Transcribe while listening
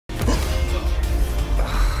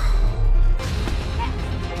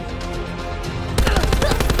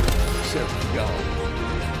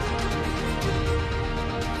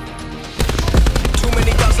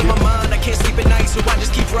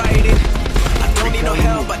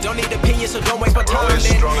so don't waste my time. I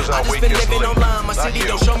just been living online, my city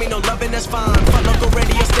don't show me no loving, that's fine. Fuck local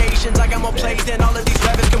radio stations, I got more plays than all of these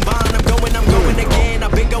rappers combined. I'm going again,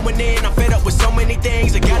 I've been going in, I'm fed up with so many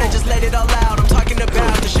things. I gotta just let it all out. I'm talking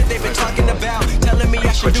about the shit they've been talking about, telling me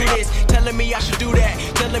I should do this, telling me I should do that,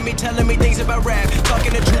 telling me things about rap,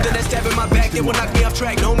 talking the truth and then stabbing my back, they will knock me off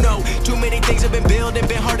track. No, too many things have been building,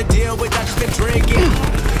 been hard to deal with, I just been drinking.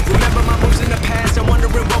 Remember my moves in the past, I'm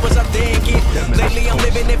wondering what was I thinking. Lately I'm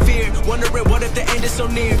living in fear, wondering what if the end is so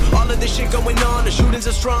near. All of this shit going on, the shootings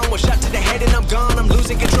are strong, one shot to the head and I'm gone. I'm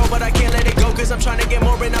losing control but I can't let it go, cause I'm trying to get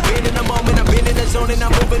more. And I've been in the moment, I've been in the zone, and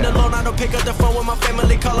I'm moving alone. I don't pick up the phone when my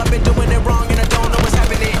family call, I've been doing it wrong and I don't know what's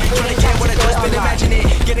happening. Trying to get what I just been imagining,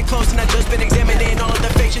 getting close and I just been examining all of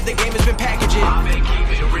the fake shit the game has been packaging. I've been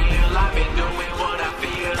keeping it real, I've been doing what I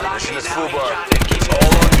feel. Mission is full bar, it's all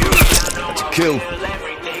on you. It's a kill.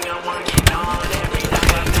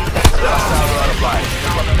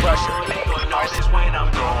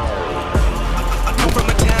 I come from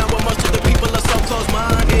a town where most of the people are so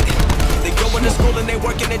close-minded. They go into school and they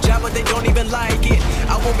work in a job but they don't even like it.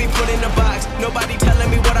 I won't be put in a box, nobody telling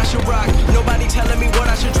me what I should rock, nobody telling me what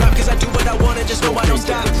I should drop, cause I do what I want and just know I don't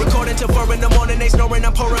stop. Recording till 4 in the morning, they snoring,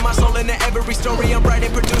 I'm pouring my soul into every story. I'm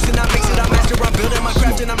writing, producing, I mix it, I master, I'm building my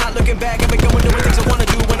craft and I'm not looking back. I've been going doing things I wanna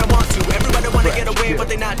do when I want to. Everybody wanna get away but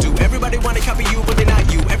they not do, everybody wanna copy you but they not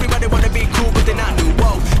you, everybody wanna be cool but they not new.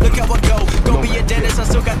 Whoa, look how I go, gon' be a dentist, I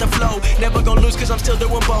still got the flow. Never gon' lose cause I'm still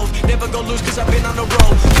doing both, never gon' lose cause I've been on the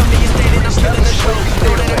road. Come to your state and I'm killing the show.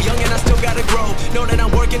 Know that I'm young and I still gotta grow, know that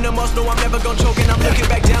I'm working the most, know I'm never gon' choke, and I'm looking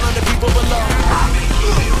back down on the people below. I've been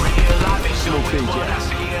keeping it real, I've been doing what I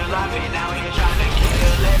feel, I've been out here trying to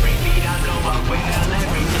kill every beat I know I will,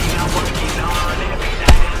 everything I'm working on, every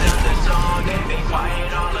night another song, they've been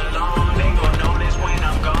quiet all along, they gon' notice when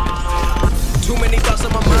I'm gone. Too many thoughts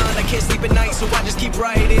on my mind, I can't sleep at night so I just keep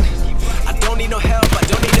writing. I don't need no help, I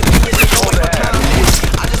don't need opinions, they don't waste my time.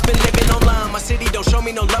 I just been living online, my city don't show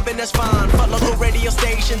me no love and that's fine. Fuck local radio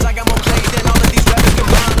stations, I got more plays than all of these rappers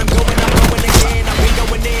combined. I'm going again, I've been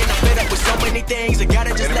going in, I'm fed up with so many things, I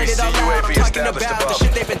gotta just let it all out. I'm talking about the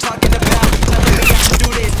shit they've been talking about, telling me I should do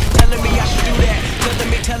this, telling me I should do that,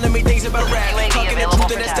 telling me things about rap, talking the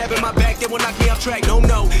truth and then stabbing my back, they will knock me off track. No,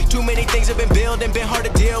 too many things have been building, been hard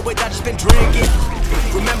to deal with, I just been drinking.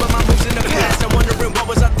 Remember my moves in the past, I'm wondering what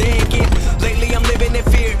was I thinking. Lately I'm living in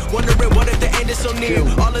fear, wondering what if the end is so near.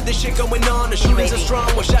 All of this shit going on, the shootings are strong,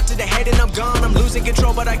 one shot to the head and I'm gone. I'm losing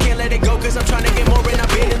control but I can't let it go, cause I'm trying to get more. And I've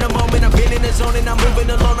been in the moment, I've been in the zone, and I'm moving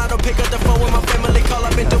alone. I don't pick up the phone when my family call,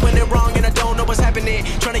 I've been doing it wrong and I don't know what's happening.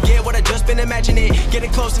 Trying to get what I just been imagining,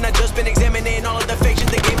 getting close and I just been examining all of the fake shit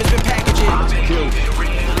the game has been packaging. I've been keeping it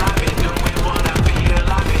real, I've been doing what I feel,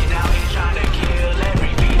 I've been out here trying to kill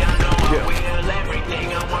every beat I know I will, everything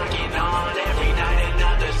I'm working on, every night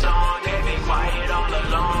another song, they've been quiet all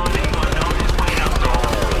along, they gon' notice when I'm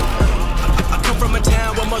gone. I come from a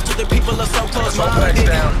town where most of the people are so close-minded.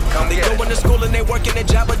 They go into school and they work in a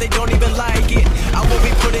job but they don't even like it. I won't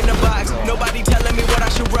be put in a box, nobody telling me what I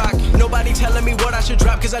should rock, nobody telling me what I should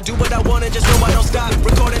drop, cause I do what I want and just know I don't stop.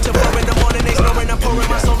 Recording till 4 in the morning, they snoring, I'm pouring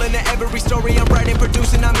my soul into every story. I'm writing,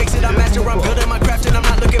 producing, I mix it, I master, I'm building my craft and I'm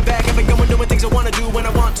not looking back. I've been going doing things I wanna do when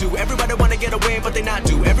I want to. Everybody wanna get away but they not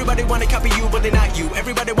do, everybody wanna copy you but they not you,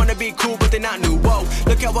 everybody wanna be cool but they not new. Whoa,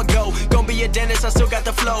 look how I go, gon' be a dentist, I still got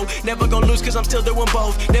the flow, never gon' lose cause I'm still doing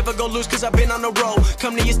both, never gon' lose cause I've been on the road.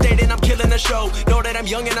 Come to your state and I'm killing the show, know that I'm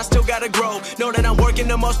young and I still gotta grow, know that I'm working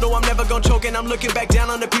the most, know I'm never gon' choke, and I'm looking back down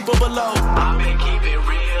on the people below. I've been keeping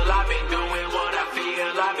real, I've been doing what I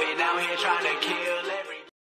feel, I've been out here trying to kill